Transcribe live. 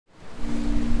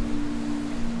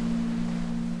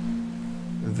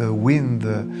the wind,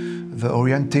 the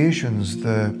orientations,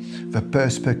 the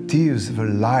perspectives, the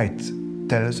light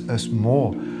tells us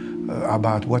more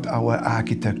about what our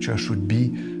architecture should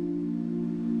be.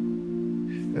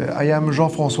 I am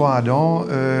Jean-François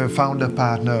Adam, founder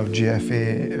partner of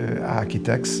JFA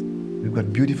Architects. We've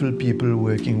got beautiful people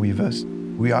working with us.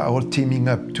 We are all teaming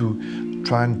up to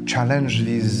try and challenge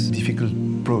these difficult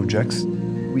projects.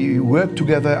 We worked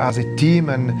together as a team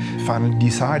and finally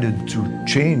decided to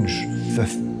change the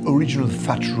original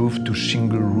thatch roof to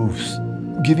shingle roofs,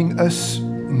 giving us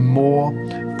more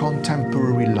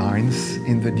contemporary lines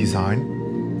in the design.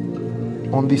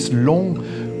 On this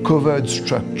long covered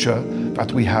structure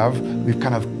that we have, we've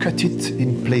kind of cut it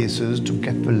in places to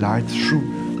get the light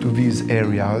through to these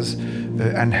areas,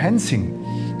 enhancing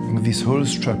this whole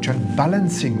structure and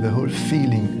balancing the whole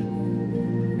feeling.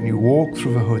 When you walk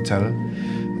through the hotel,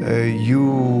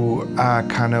 you are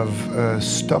kind of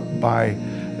stopped by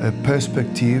a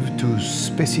perspective to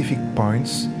specific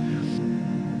points.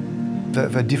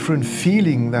 The different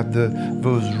feeling that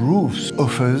those roofs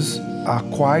offers are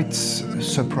quite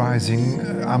surprising,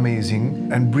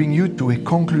 amazing, and bring you to a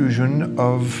conclusion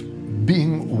of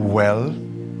being well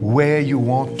where you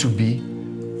want to be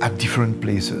at different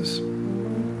places.